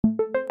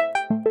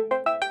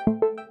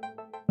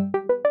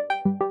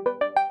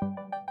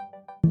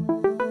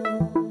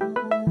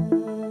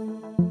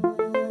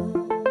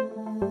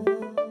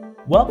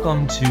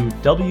Welcome to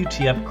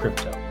WTF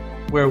Crypto,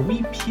 where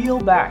we peel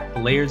back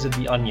the layers of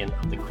the onion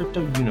of the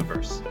crypto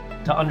universe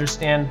to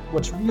understand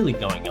what's really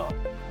going on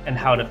and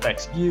how it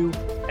affects you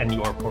and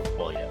your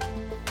portfolio.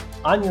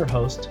 I'm your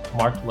host,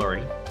 Mark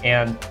Lurie,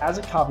 and as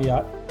a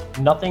caveat,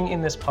 nothing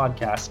in this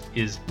podcast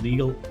is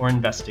legal or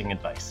investing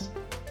advice.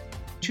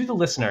 To the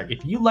listener,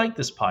 if you like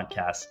this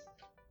podcast,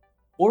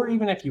 or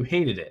even if you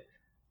hated it,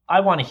 I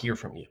want to hear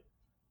from you.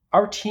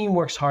 Our team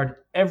works hard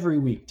every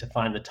week to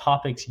find the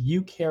topics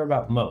you care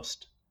about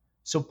most.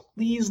 So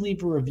please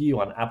leave a review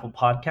on Apple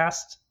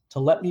Podcasts to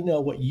let me know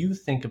what you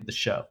think of the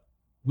show.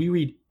 We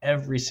read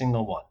every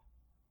single one.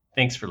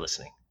 Thanks for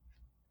listening.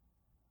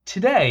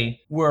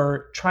 Today,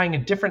 we're trying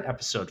a different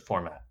episode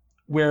format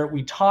where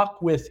we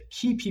talk with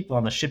key people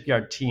on the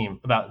Shipyard team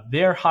about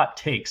their hot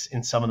takes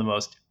in some of the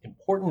most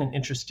important and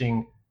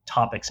interesting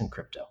topics in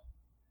crypto.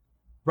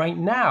 Right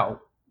now,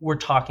 we're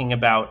talking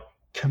about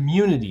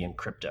community in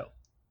crypto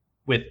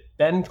with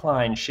Ben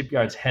Klein,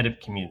 Shipyard's head of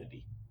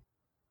community.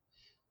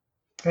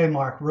 Hey,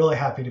 Mark, really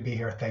happy to be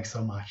here. Thanks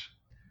so much.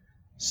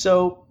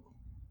 So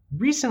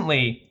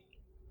recently,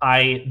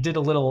 I did a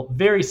little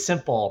very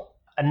simple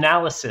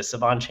analysis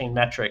of on-chain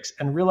metrics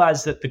and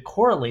realized that the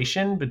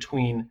correlation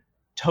between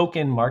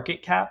token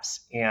market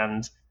caps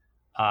and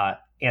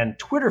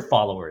Twitter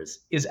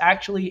followers is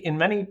actually in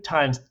many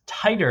times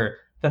tighter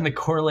than the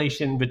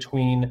correlation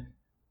between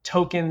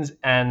tokens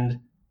and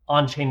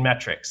on-chain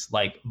metrics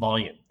like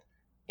volume.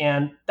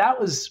 And that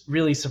was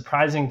really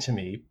surprising to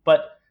me.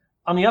 But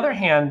on the other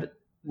hand,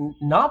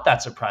 not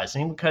that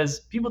surprising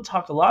because people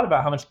talk a lot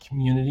about how much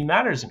community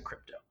matters in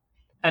crypto.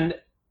 And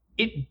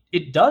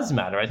it does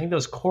matter. I think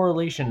those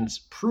correlations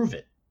prove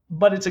it.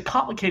 But it's a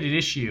complicated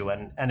issue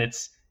and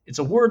it's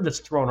a word that's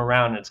thrown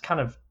around and it's kind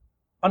of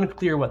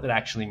unclear what that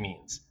actually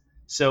means.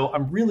 So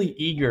I'm really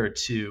eager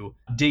to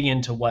dig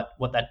into what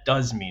that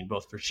does mean,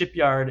 both for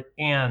Shipyard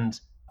and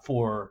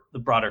for the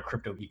broader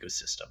crypto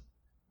ecosystem.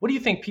 What do you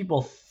think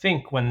people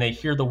think when they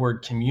hear the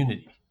word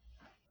community?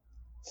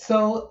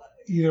 So,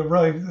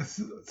 really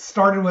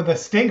started with a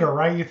stinger,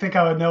 right? You think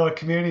I would know what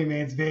community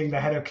means being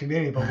the head of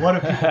community, but what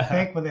do people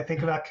think when they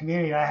think about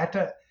community?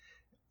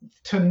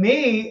 To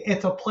me,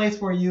 it's a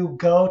place where you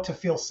go to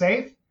feel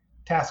safe,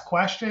 to ask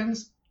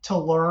questions, to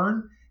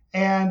learn.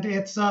 And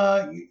it's,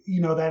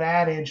 that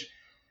adage,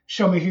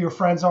 show me who your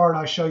friends are and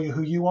I'll show you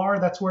who you are.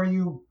 It's where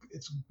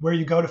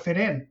you go to fit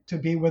in, to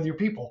be with your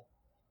people.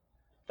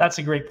 That's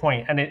a great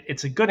point. And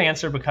it's a good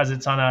answer because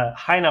it's on a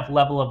high enough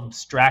level of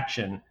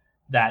abstraction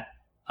that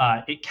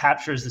it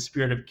captures the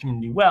spirit of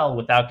community well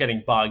without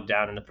getting bogged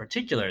down in the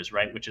particulars,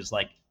 right? Which is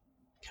like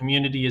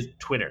community is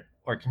Twitter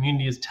or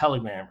community is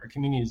Telegram or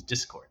community is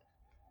Discord.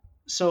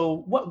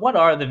 So what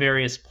are the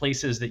various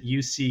places that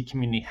you see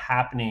community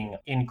happening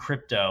in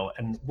crypto,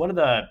 and what are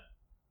the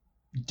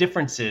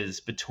differences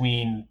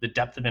between the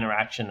depth of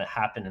interaction that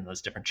happen in those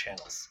different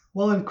channels?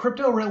 Well, in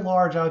crypto writ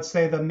large, I would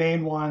say the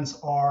main ones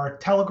are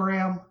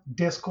Telegram,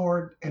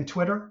 Discord, and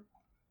Twitter.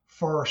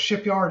 For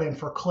Shipyard and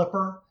for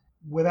Clipper,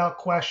 without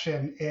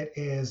question, it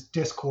is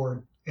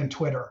Discord and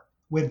Twitter,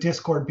 with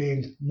Discord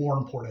being more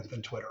important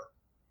than Twitter.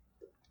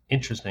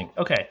 Interesting.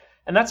 Okay.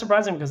 And that's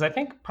surprising because I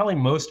think probably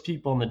most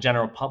people in the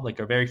general public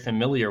are very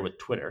familiar with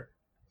Twitter,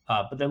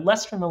 but they're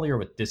less familiar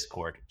with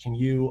Discord. Can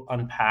you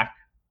unpack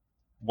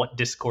what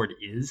Discord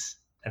is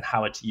and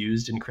how it's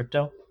used in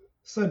crypto?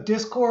 So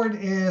Discord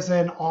is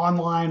an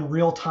online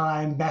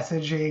real-time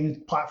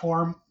messaging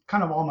platform,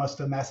 kind of almost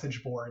a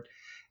message board.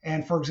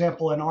 And for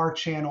example, in our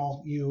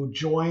channel, you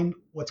join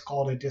what's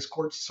called a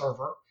Discord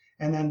server.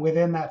 And then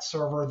within that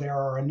server, there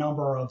are a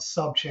number of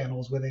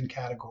sub-channels within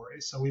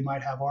categories. So we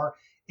might have our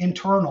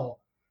internal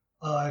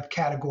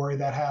category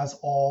that has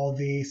all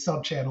the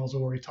sub-channels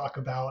where we talk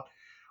about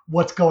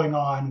what's going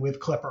on with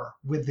Clipper,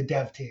 with the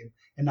dev team.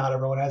 And not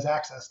everyone has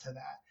access to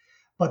that.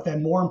 But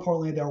then more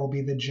importantly, there will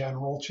be the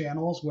general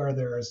channels where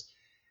there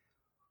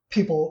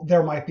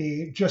might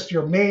be just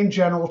your main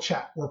general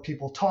chat where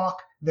people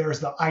talk.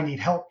 There's the I need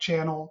help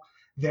channel.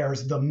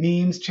 There's the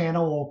memes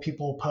channel where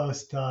people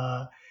post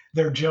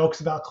their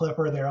jokes about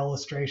Clipper, their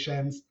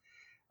illustrations.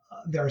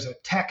 There's a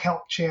tech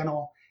help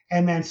channel.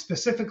 And then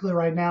specifically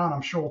right now, and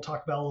I'm sure we'll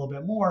talk about a little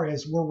bit more,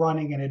 is we're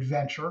running an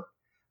adventure,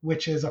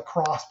 which is a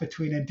cross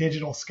between a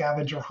digital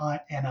scavenger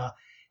hunt and a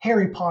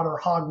Harry Potter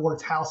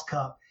Hogwarts house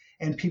cup.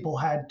 And people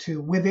had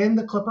to, within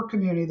the Clipper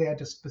community, they had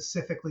to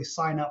specifically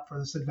sign up for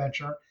this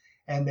adventure.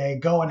 And they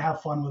go and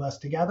have fun with us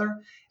together.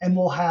 And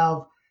we'll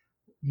have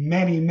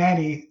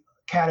many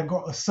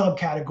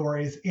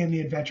subcategories in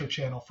the adventure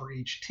channel for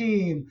each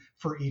team,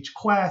 for each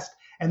quest.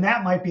 And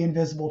that might be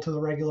invisible to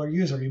the regular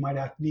user. You might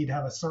need to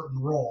have a certain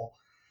role.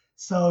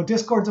 So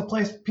Discord's a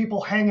place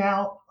people hang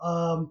out.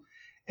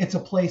 It's a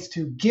place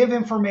to give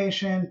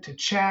information, to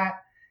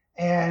chat,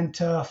 and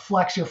to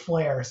flex your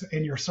flares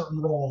in your certain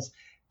roles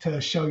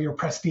to show your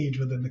prestige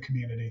within the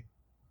community.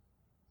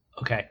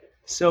 Okay.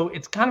 So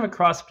it's kind of a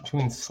cross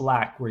between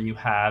Slack, where you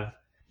have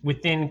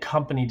within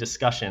company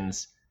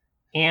discussions,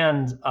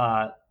 and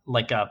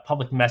like a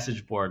public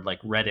message board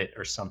like Reddit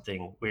or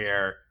something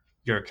where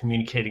you're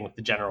communicating with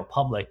the general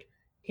public.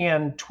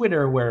 and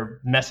Twitter, where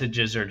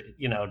messages are,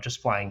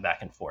 just flying back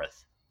and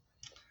forth.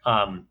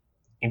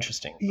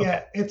 Interesting. Yeah,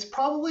 Okay. it's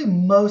probably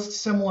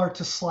most similar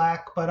to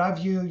Slack, but I've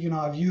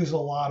used a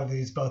lot of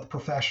these both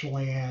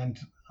professionally and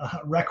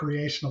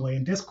recreationally,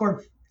 and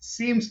Discord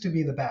seems to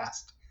be the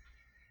best.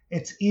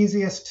 It's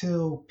easiest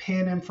to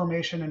pin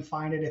information and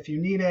find it if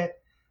you need it.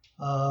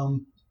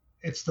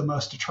 It's the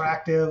most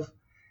attractive,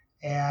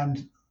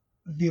 and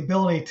the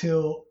ability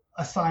to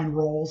assign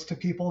roles to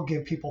people,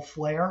 give people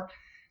flair,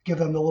 give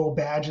them the little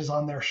badges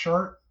on their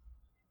shirt.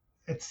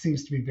 It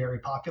seems to be very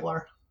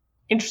popular.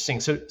 Interesting.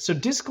 So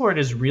Discord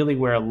is really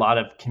where a lot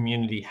of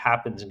community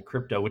happens in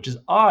crypto, which is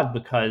odd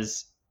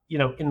because,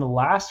 in the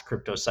last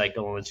crypto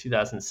cycle in the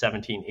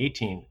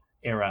 2017-18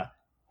 era,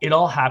 it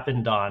all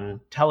happened on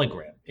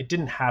Telegram. It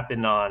didn't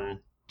happen on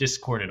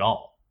Discord at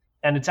all.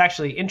 And it's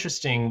actually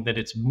interesting that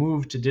it's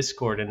moved to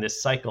Discord in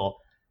this cycle.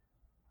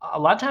 A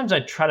lot of times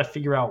I try to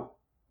figure out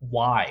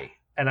why,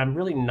 and I'm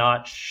really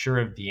not sure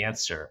of the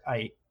answer.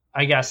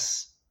 I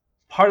guess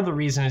part of the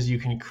reason is you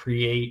can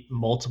create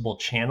multiple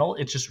channels.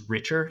 It's just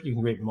richer. You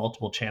can create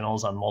multiple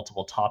channels on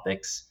multiple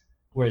topics.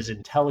 Whereas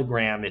in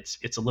Telegram,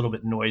 it's a little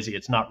bit noisy.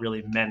 It's not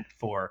really meant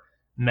for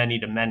many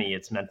to many.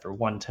 It's meant for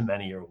one to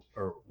many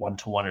or one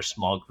to one or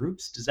small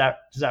groups. Does that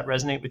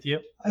resonate with you?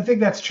 I think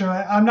that's true.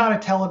 I'm not a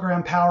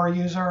Telegram power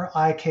user.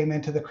 I came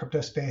into the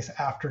crypto space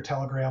after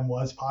Telegram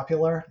was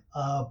popular,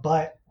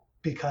 but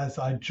because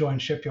I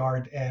joined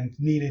Shipyard and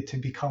needed to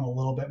become a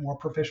little bit more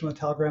proficient with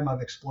Telegram,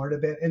 I've explored a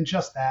bit. And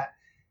just that,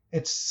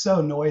 it's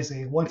so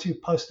noisy. Once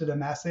you've posted a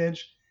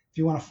message, if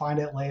you want to find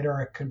it later,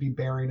 it could be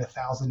buried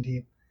 1,000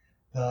 deep.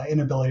 The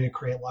inability to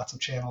create lots of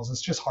channels,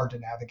 it's just hard to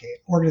navigate.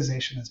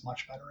 Organization is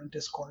much better in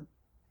Discord.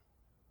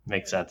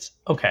 Makes sense.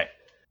 Okay.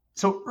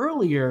 So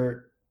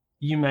earlier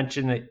you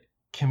mentioned that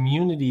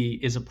community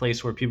is a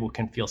place where people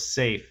can feel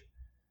safe.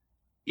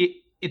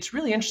 It's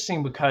really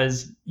interesting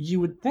because you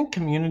would think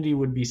community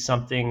would be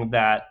something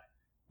that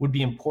would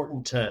be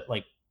important to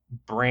like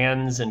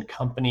brands and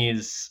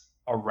companies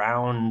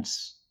around,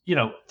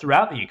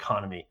 throughout the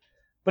economy,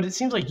 but it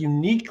seems like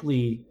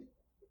uniquely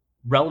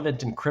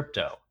relevant in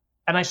crypto.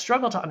 And I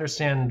struggle to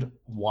understand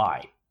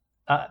why.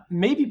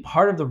 Maybe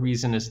part of the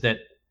reason is that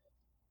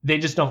they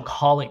just don't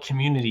call it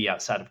community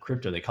outside of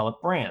crypto. They call it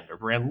brand or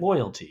brand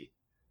loyalty,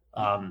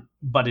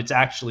 but it's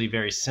actually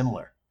very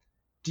similar.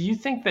 Do you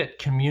think that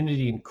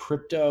community in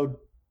crypto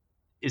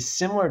is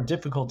similar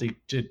difficulty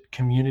to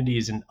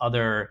communities in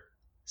other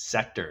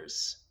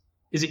sectors?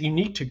 Is it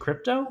unique to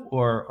crypto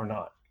or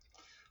not?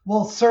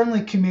 Well,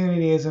 certainly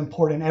community is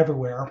important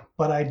everywhere,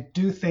 but I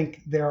do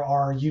think there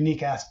are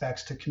unique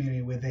aspects to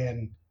community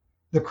within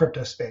the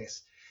crypto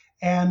space.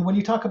 And when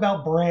you talk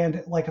about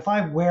brand, like if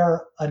I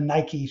wear a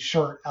Nike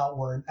shirt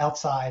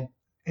outside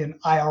in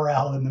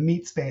IRL in the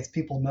meet space,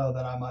 people know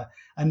that I'm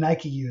a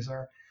Nike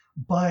user.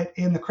 But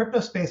in the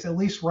crypto space, at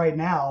least right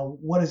now,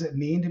 what does it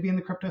mean to be in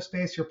the crypto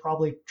space? You're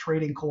probably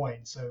trading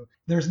coins. So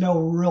there's no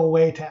real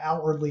way to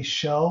outwardly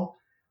show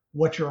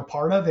what you're a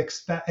part of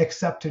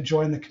except to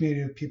join the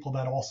community of people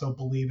that also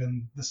believe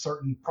in the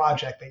certain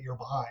project that you're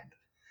behind.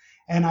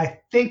 And I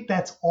think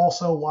that's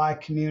also why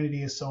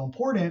community is so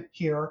important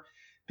here,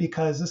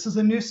 because this is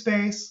a new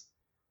space.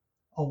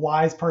 A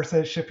wise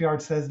person at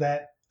Shipyard says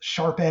that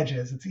sharp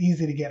edges, it's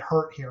easy to get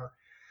hurt here.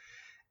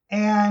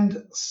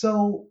 And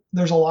so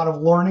there's a lot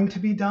of learning to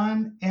be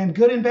done, and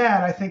good and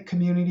bad. I think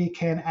community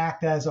can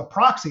act as a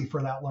proxy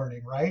for that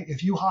learning, right?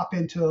 If you hop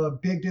into a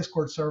big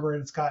Discord server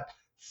and it's got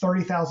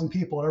 30,000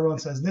 people and everyone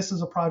says, this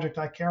is a project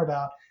I care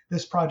about,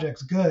 this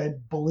project's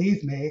good,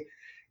 believe me,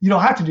 you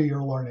don't have to do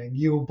your learning.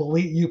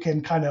 You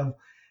can kind of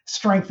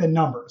strengthen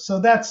numbers. So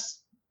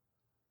that's,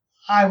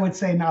 I would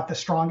say, not the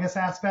strongest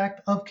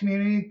aspect of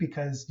community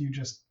because you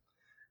just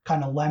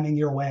kind of lemming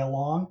your way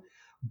along.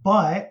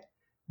 But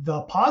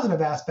the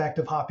positive aspect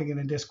of hopping in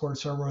a Discord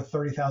server with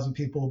 30,000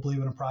 people who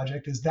believe in a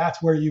project is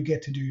that's where you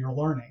get to do your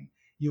learning.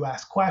 You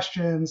ask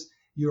questions,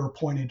 you're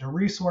pointed to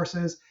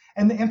resources,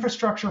 and the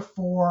infrastructure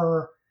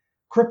for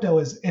crypto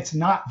it's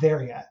not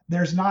there yet.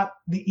 There's not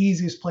the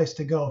easiest place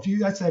to go. If you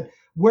guys said,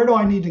 where do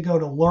I need to go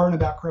to learn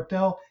about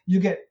crypto?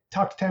 You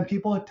talk to 10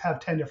 people, have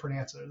 10 different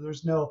answers.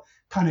 There's no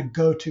kind of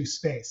go-to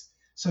space.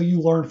 So you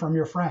learn from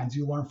your friends.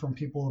 You learn from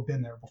people who've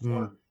been there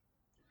before.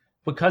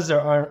 Because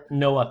there are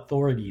no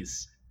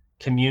authorities,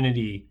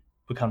 community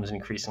becomes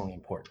increasingly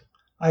important.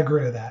 I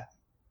agree with that.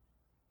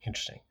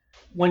 Interesting.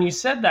 When you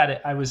said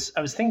that, I was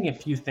thinking a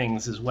few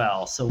things as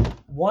well. So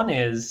one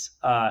is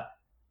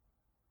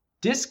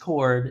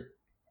Discord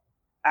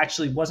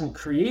actually wasn't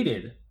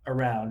created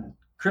around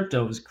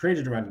crypto. It was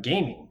created around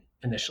gaming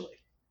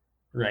initially,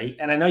 right?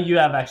 And I know you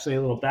have actually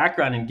a little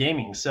background in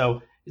gaming.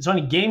 So it's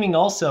funny, gaming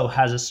also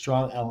has a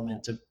strong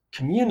element of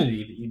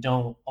community that you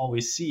don't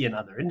always see in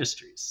other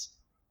industries.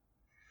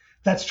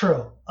 That's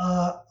true.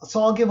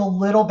 So I'll give a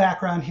little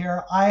background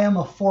here. I am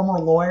a former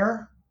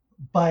lawyer,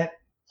 but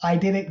I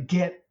didn't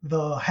get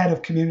the head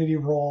of community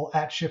role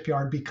at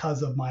Shipyard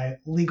because of my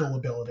legal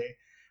ability.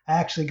 I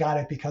actually got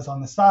it because on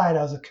the side,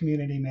 I was a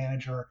community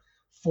manager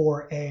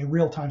for a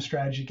real-time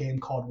strategy game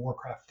called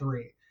Warcraft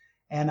 3.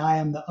 and I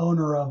am the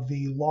owner of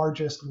the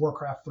largest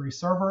Warcraft 3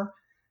 server.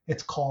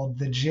 It's called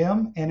The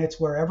Gym, and it's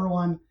where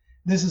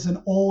this is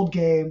an old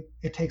game.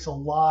 It takes a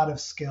lot of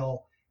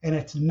skill, and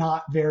it's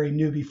not very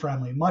newbie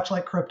friendly, much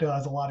like crypto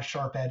has a lot of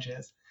sharp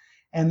edges.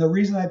 And the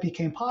reason that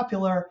became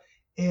popular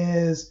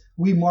is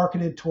we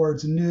marketed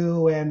towards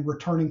new and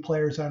returning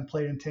players who hadn't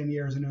played in 10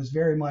 years, and it was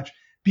very much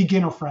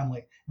beginner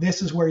friendly.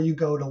 This is where you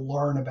go to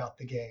learn about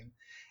the game.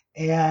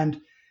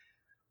 And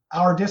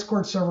our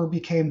Discord server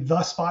became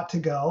the spot to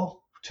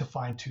go to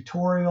find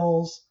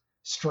tutorials,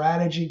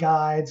 strategy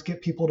guides,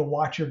 get people to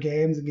watch your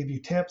games and give you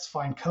tips,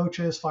 find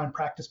coaches, find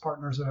practice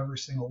partners at every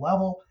single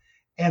level.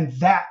 And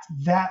that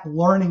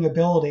learning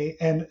ability,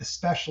 and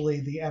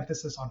especially the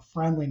emphasis on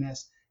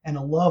friendliness and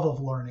a love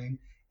of learning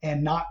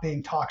and not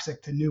being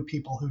toxic to new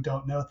people who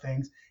don't know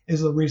things,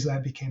 is the reason that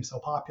it became so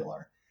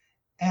popular.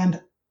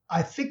 And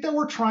I think that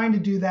we're trying to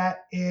do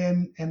that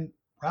and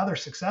rather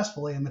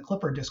successfully in the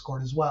Clipper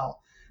Discord as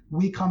well.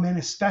 We come in,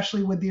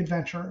 especially with the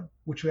adventure,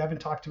 which we haven't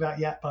talked about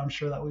yet, but I'm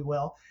sure that we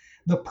will.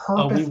 The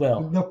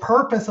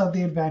purpose of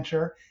the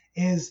adventure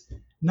is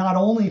not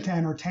only to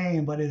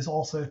entertain, but it is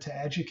also to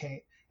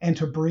educate and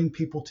to bring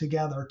people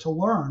together to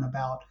learn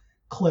about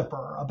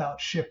Clipper, about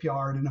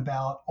Shipyard, and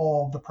about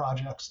all of the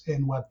projects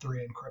in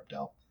Web3 and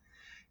crypto.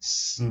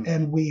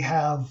 And we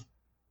have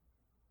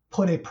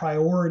put a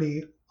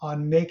priority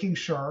on making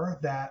sure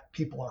that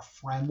people are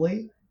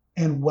friendly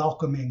and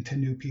welcoming to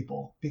new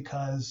people,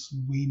 because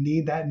we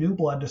need that new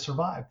blood to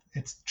survive.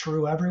 It's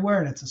true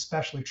everywhere, and it's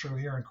especially true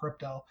here in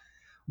crypto,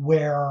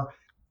 where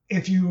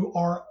if you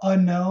are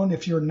unknown,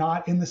 if you're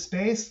not in the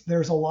space,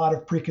 there's a lot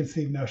of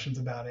preconceived notions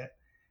about it,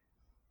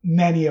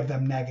 many of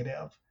them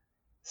negative.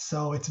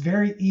 So it's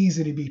very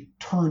easy to be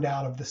turned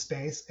out of the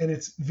space, and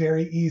it's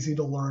very easy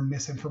to learn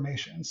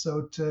misinformation.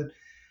 So to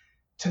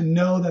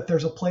know that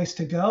there's a place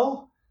to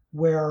go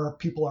where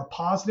people are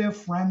positive,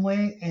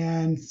 friendly,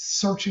 and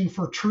searching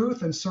for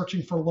truth and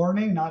searching for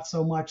learning, not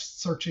so much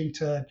searching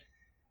to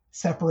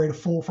separate a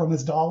fool from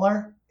his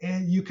dollar,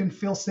 and you can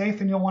feel safe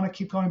and you'll want to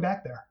keep going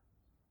back there.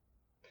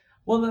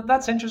 Well,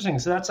 that's interesting.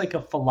 So that's like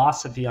a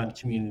philosophy on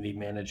community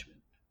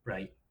management,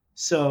 right?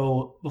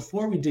 So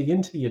before we dig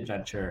into the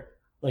adventure,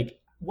 like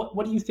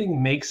what do you think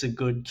makes a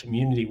good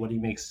community? What do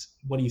you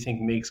think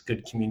makes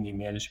good community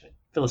management?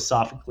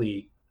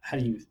 Philosophically, how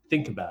do you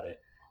think about it?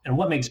 And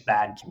what makes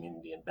bad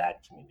community and bad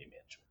community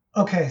management?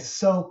 Okay,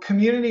 so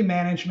community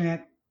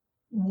management,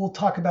 we'll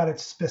talk about it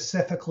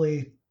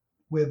specifically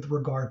with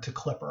regard to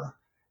Clipper.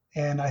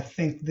 And I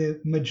think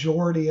the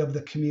majority of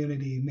the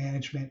community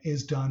management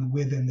is done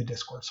within the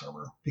Discord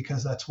server,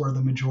 because that's where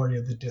the majority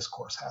of the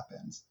discourse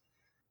happens.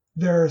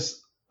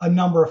 There's a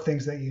number of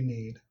things that you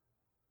need.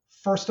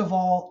 First of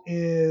all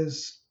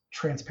is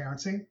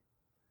transparency,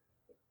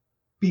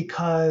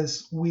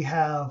 because we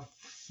have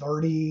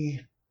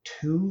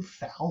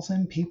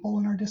 32,000 people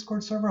in our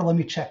Discord server. Let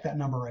me check that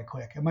number right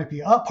quick. It might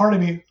be, pardon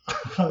me,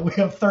 we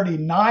have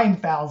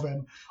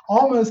 39,000,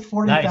 almost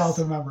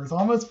 40,000 members,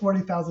 almost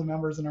 40,000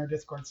 members in our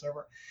Discord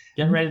server.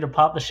 Getting ready to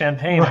pop the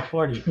champagne at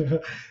 40.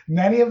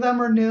 Many of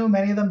them are new.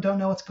 Many of them don't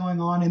know what's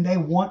going on, and they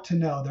want to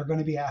know. They're going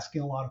to be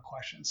asking a lot of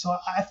questions. So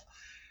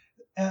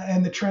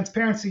and the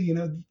transparency,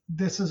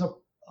 this is a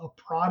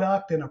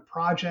product and a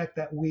project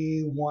that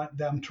we want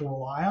them to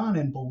rely on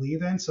and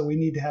believe in. So we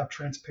need to have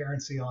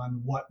transparency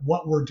on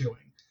what we're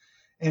doing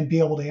and be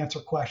able to answer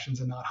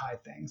questions and not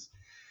hide things.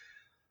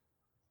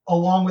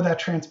 Along with that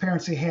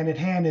transparency, hand in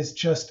hand, is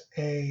just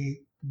a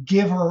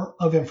giver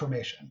of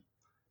information.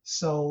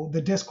 So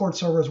the Discord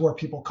server is where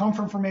people come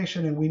for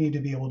information, and we need to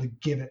be able to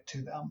give it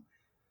to them,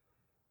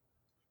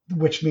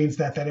 which means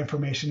that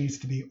information needs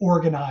to be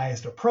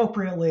organized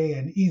appropriately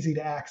and easy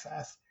to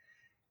access.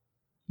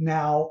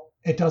 Now,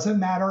 it doesn't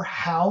matter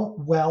how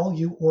well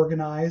you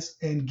organize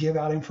and give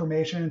out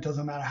information. It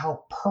doesn't matter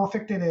how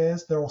perfect it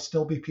is. There will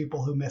still be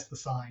people who miss the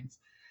signs.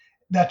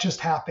 That just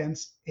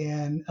happens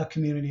in a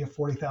community of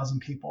 40,000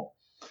 people.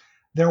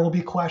 There will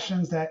be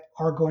questions that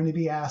are going to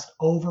be asked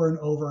over and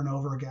over and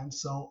over again.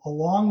 So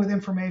along with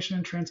information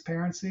and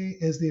transparency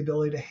is the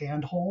ability to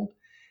handhold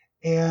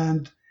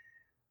and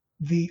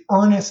the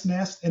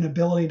earnestness and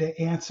ability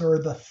to answer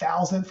the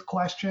 1,000th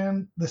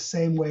question the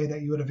same way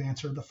that you would have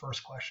answered the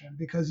first question,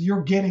 because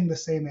you're getting the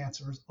same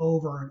answers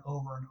over and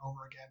over and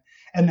over again.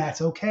 And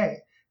that's okay,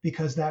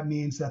 because that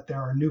means that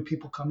there are new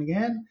people coming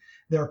in.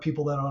 There are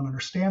people that don't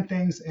understand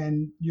things,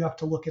 and you have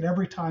to look at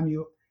every time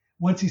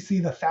once you see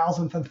the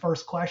 1,000th and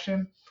first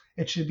question,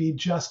 it should be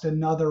just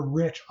another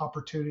rich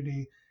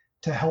opportunity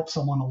to help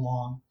someone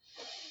along.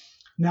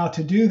 Now,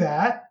 to do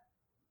that,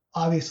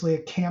 obviously,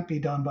 it can't be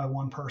done by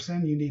one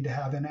person. You need to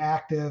have an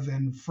active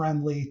and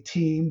friendly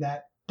team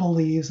that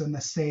believes in the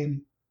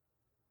same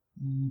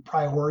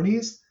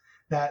priorities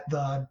that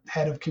the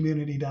head of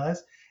community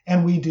does.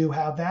 And we do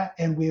have that,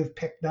 and we have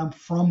picked them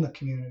from the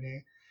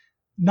community.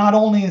 Not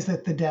only is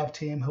it the dev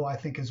team, who I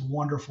think is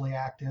wonderfully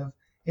active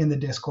in the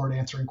Discord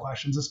answering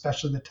questions,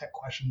 especially the tech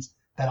questions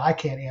that I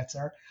can't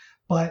answer,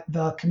 but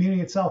the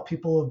community itself,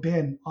 people who have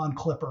been on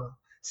Clipper,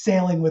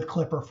 sailing with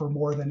Clipper for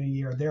more than a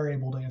year. They're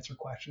able to answer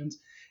questions.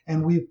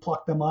 And we've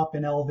plucked them up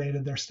and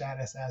elevated their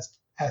status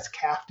as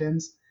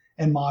captains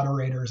and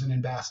moderators and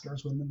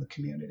ambassadors within the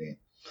community.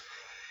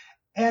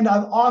 And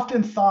I've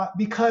often thought,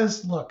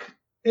 because look,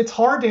 it's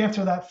hard to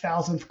answer that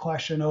 1,000th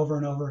question over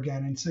and over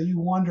again. And so you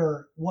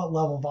wonder what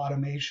level of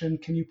automation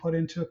can you put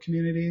into a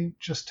community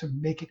just to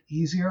make it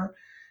easier.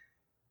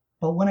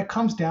 But when it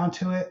comes down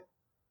to it,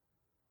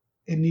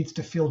 it needs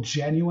to feel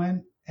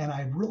genuine. And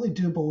I really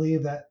do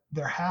believe that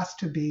there has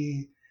to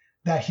be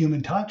that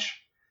human touch.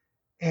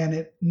 And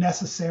it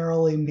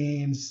necessarily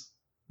means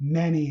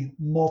many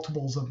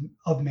multiples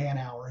of man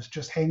hours,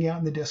 just hanging out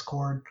in the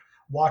Discord,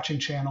 watching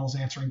channels,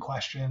 answering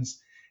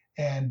questions,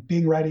 and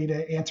being ready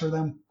to answer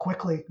them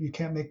quickly. You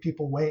can't make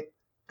people wait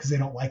because they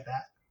don't like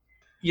that.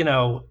 You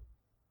know,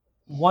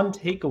 one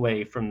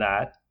takeaway from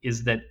that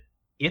is that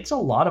it's a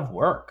lot of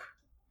work.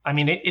 I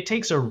mean, it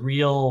takes a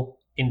real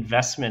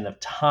investment of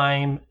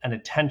time and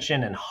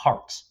attention and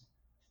heart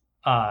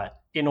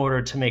in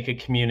order to make a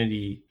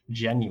community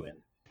genuine.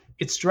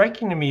 It's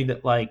striking to me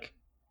that, like,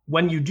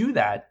 when you do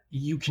that,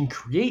 you can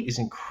create these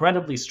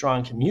incredibly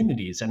strong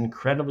communities and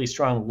incredibly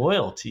strong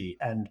loyalty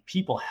and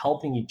people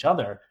helping each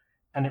other.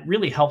 And it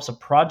really helps a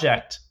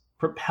project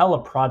propel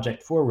a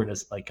project forward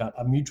as like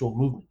a mutual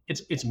movement.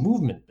 It's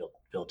movement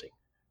building,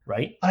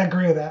 right? I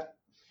agree with that.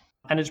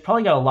 And it's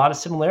probably got a lot of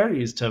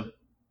similarities to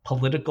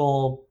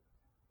political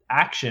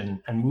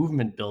action and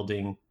movement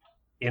building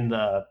in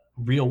the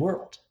real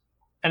world.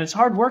 And it's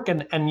hard work.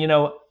 And you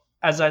know,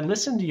 as I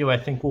listen to you, I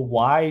think, well,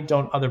 why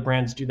don't other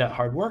brands do that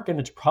hard work? And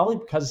it's probably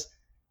because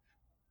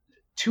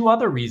two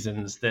other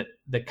reasons that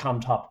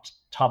come top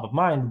of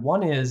mind.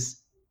 One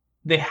is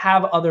they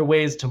have other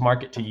ways to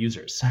market to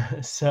users.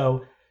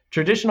 So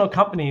traditional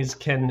companies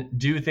can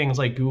do things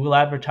like Google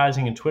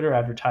advertising and Twitter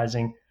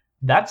advertising.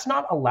 That's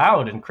not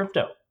allowed in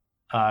crypto.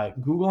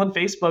 Google and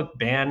Facebook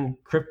ban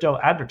crypto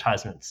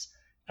advertisements.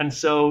 And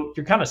so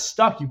you're kind of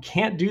stuck. You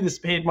can't do this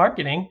paid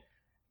marketing,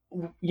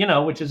 you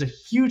know, which is a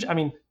huge, I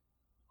mean,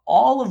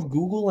 all of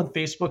Google and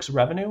Facebook's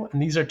revenue,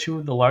 and these are two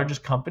of the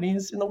largest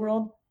companies in the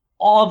world,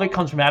 all of it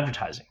comes from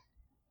advertising.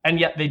 And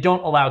yet they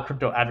don't allow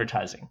crypto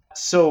advertising.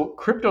 So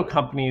crypto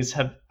companies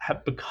have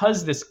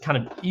because this kind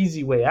of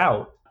easy way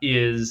out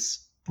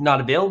is not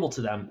available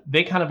to them,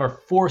 they kind of are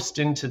forced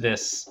into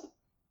this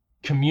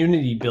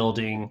community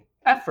building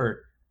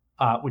effort,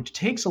 which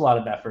takes a lot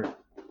of effort,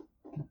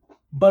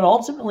 but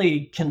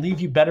ultimately can leave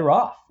you better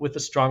off with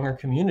a stronger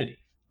community.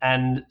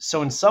 And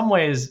so in some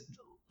ways,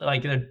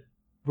 like,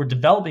 we're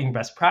developing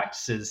best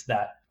practices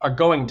that are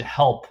going to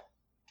help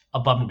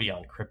above and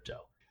beyond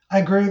crypto. I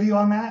agree with you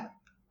on that.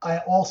 I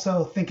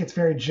also think it's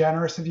very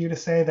generous of you to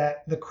say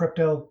that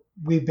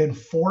we've been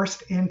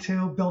forced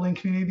into building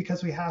community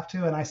because we have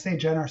to. And I say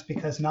generous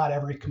because not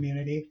every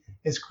community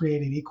is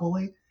created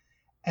equally.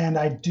 And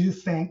I do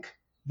think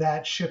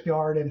that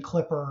Shipyard and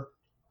Clipper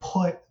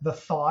put the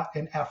thought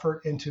and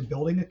effort into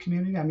building a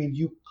community. I mean,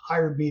 you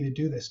hired me to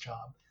do this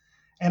job.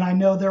 And I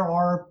know there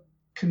are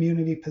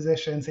community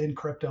positions in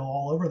crypto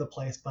all over the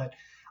place, but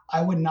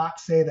I would not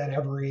say that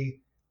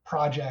every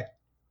project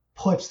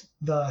puts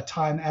the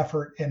time,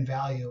 effort, and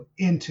value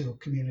into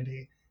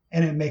community,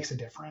 and it makes a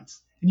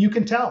difference. And you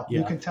can tell. Yeah.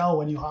 You can tell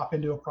when you hop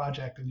into a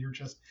project and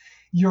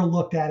you're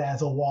looked at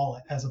as a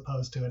wallet as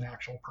opposed to an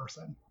actual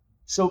person.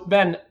 So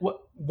Ben,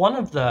 one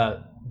of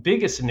the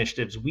biggest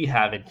initiatives we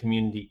have in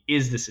community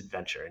is this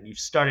adventure, and you've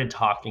started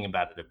talking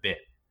about it a bit.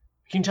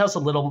 Can you tell us a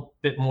little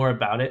bit more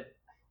about it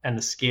and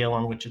the scale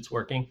on which it's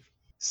working?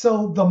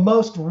 So the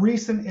most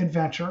recent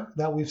adventure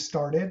that we've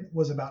started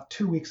was about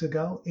 2 weeks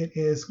ago. It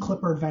is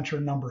Clipper Adventure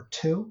number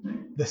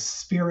 2, The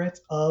Spirit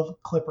of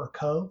Clipper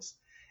Coves.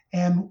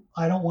 And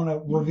I don't want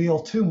to reveal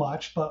too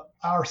much, but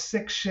our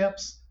 6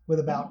 ships with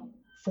about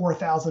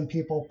 4,000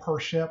 people per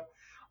ship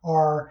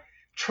are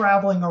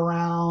traveling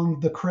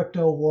around the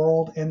crypto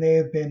world, and they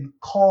have been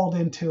called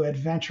into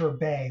Adventure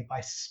Bay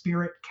by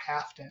spirit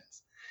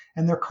captains.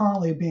 And they're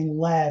currently being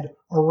led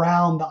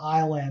around the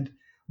island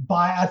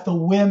at the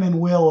whim and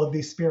will of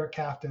these spirit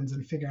captains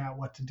and figuring out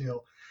what to do.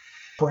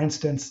 For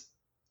instance,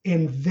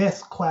 in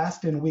this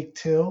quest in week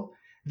 2,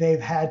 they've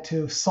had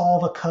to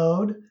solve a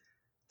code,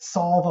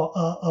 solve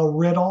a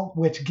riddle,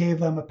 which gave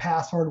them a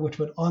password, which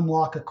would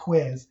unlock a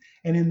quiz.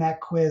 And in that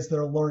quiz,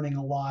 they're learning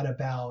a lot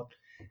about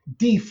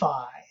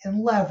DeFi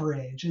and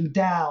leverage and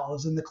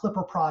DAOs and the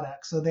Clipper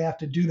products. So they have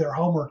to do their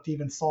homework to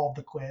even solve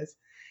the quiz.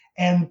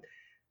 And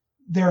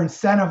they're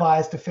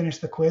incentivized to finish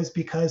the quiz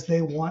because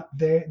they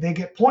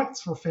get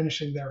points for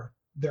finishing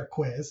their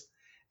quiz,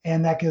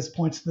 and that gives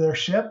points to their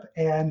ship.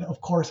 And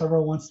of course,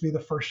 everyone wants to be the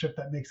first ship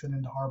that makes it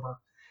into harbor.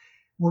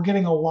 We're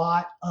getting a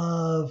lot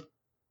of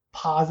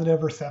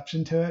positive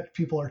reception to it.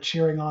 People are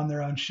cheering on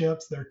their own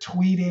ships. They're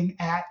tweeting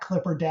at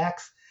Clipper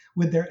Decks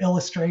with their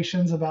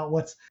illustrations about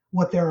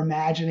what they're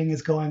imagining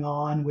is going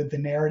on with the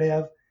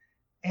narrative.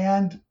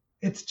 And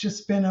it's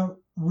just been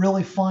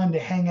really fun to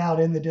hang out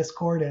in the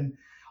Discord and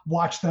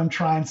watch them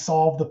try and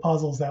solve the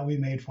puzzles that we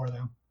made for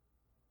them.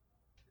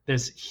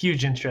 there's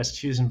huge interest,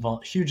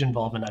 huge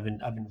involvement. I've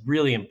been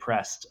really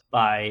impressed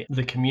by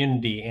the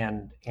community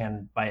and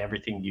by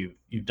everything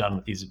you've done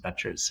with these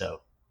adventures.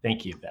 So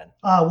thank you, Ben.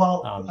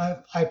 I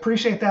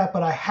appreciate that,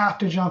 but I have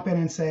to jump in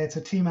and say it's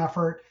a team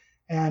effort,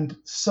 and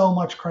so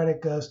much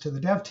credit goes to the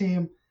dev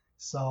team.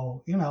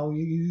 So,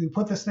 you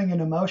put this thing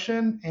into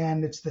motion,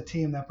 and it's the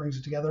team that brings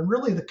it together. And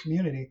really, the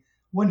community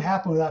wouldn't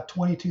happen without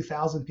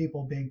 22,000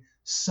 people being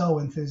so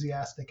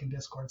enthusiastic in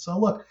Discord. So,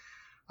 look,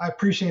 I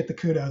appreciate the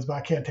kudos, but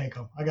I can't take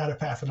them. I got to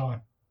pass it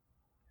on.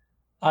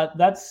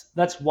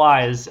 That's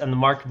wise and the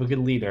mark of a good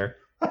leader.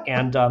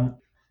 And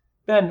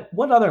Ben,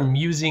 what other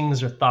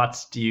musings or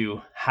thoughts do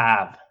you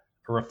have,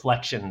 or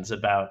reflections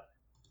about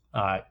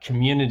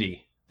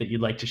community that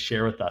you'd like to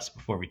share with us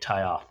before we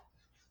tie off?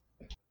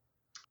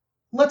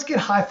 Let's get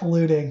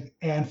highfalutin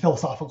and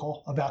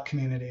philosophical about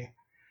community.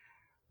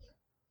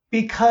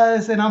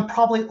 Because, and I'm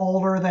probably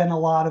older than a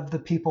lot of the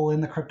people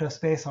in the crypto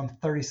space, I'm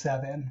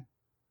 37.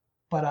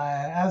 But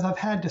as I've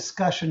had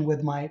discussion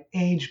with my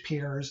age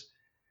peers,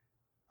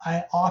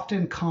 I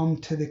often come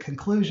to the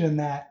conclusion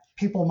that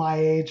people my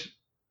age,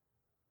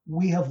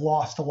 we have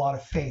lost a lot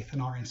of faith in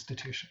our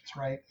institutions,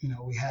 right?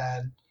 We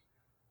had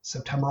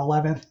September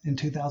 11th in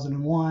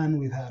 2001.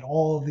 We've had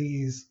all of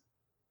these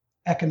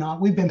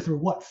we've been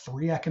through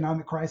 3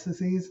 economic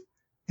crises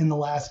in the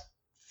last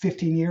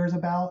 15 years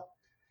about?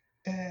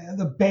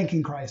 The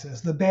banking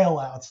crisis, the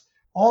bailouts,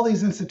 all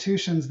these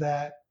institutions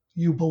that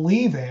you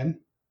believe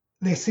in,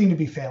 they seem to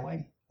be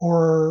failing,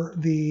 or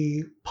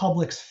the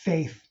public's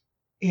faith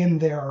in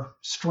their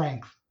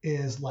strength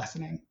is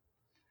lessening.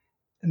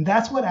 And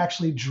that's what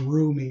actually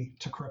drew me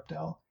to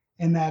crypto,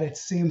 in that it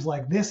seems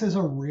like this is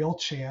a real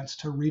chance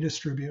to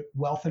redistribute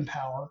wealth and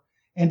power,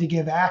 and to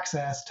give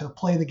access to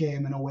play the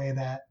game in a way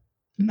that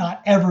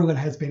not everyone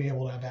has been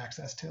able to have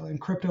access to.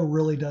 And crypto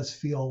really does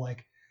feel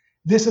like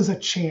this is a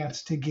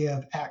chance to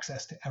give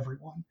access to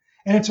everyone.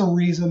 And it's a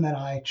reason that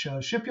I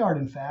chose Shipyard,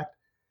 in fact,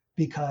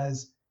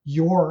 because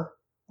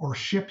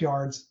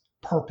Shipyard's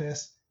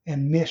purpose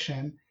and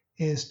mission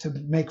is to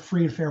make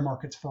free and fair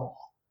markets for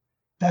all.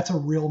 That's a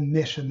real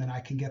mission that I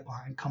can get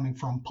behind, coming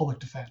from public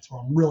defense, where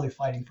I'm really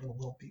fighting for the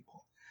little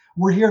people.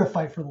 We're here to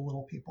fight for the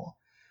little people.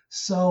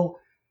 So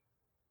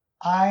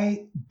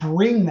I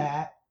bring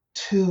that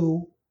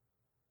to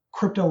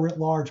crypto writ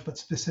large, but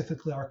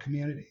specifically our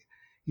community.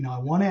 I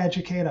want to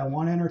educate, I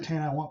want to entertain,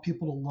 I want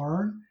people to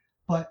learn,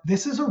 but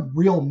this is a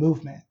real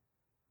movement.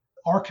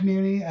 Our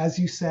community, as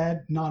you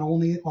said, not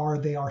only are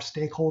they our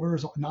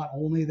stakeholders, not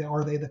only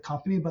are they the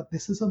company, but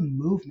this is a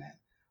movement.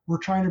 We're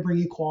trying to bring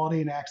equality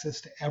and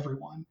access to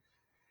everyone.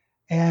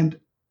 And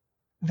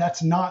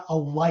that's not a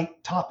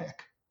light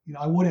topic.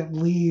 I wouldn't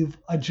leave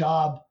a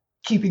job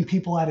keeping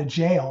people out of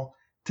jail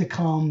to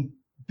come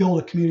build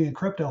a community in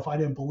crypto if I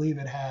didn't believe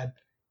it had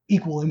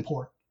equal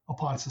import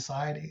upon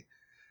society.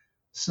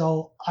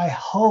 So I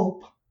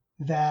hope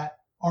that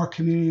our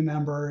community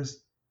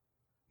members,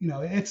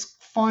 it's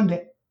fun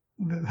to,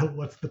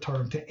 what's the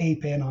term, to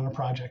ape in on a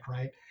project,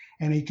 right?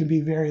 And it can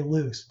be very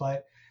loose,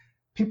 but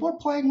people are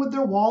playing with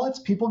their wallets.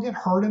 People get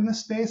hurt in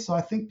this space. So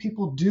I think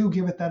people do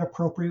give it that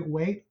appropriate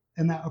weight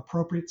and that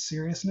appropriate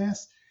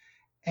seriousness.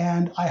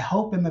 And I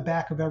hope in the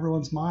back of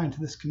everyone's mind to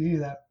this community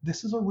that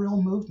this is a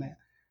real movement.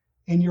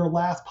 In your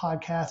last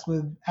podcast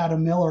with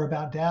Adam Miller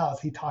about DAOs,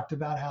 he talked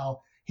about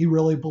how he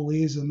really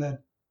believes in the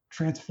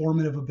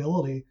transformative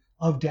ability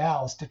of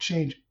DAOs to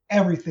change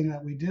everything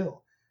that we do.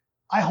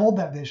 I hold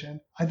that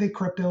vision. I think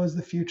crypto is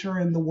the future,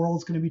 and the world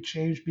is going to be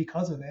changed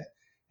because of it.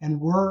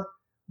 And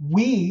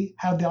we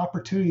have the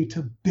opportunity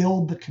to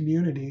build the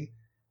community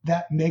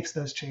that makes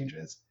those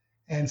changes.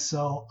 And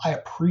so I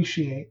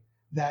appreciate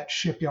that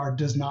Shipyard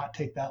does not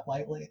take that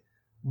lightly.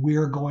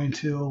 We're going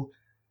to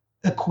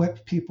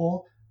equip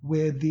people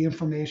with the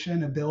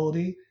information,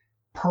 ability,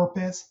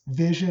 purpose,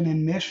 vision,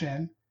 and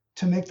mission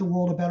to make the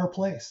world a better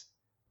place.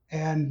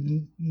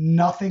 And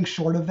nothing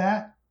short of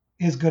that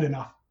is good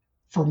enough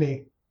for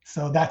me.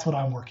 So that's what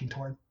I'm working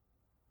toward.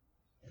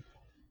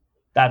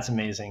 That's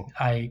amazing.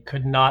 I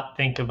could not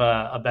think of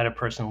a better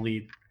person to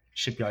lead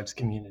Shipyard's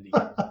community.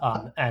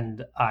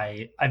 And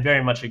I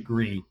very much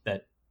agree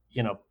that,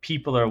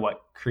 people are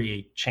what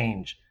create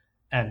change,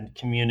 and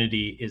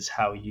community is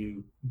how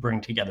you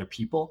bring together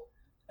people.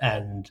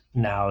 And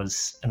now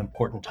is an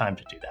important time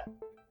to do that.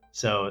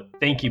 So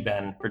thank you,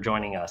 Ben, for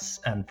joining us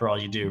and for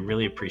all you do.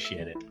 Really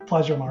appreciate it.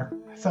 Pleasure, Mark.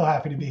 So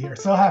happy to be here.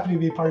 So happy to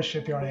be part of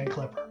Shipyard and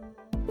Clipper.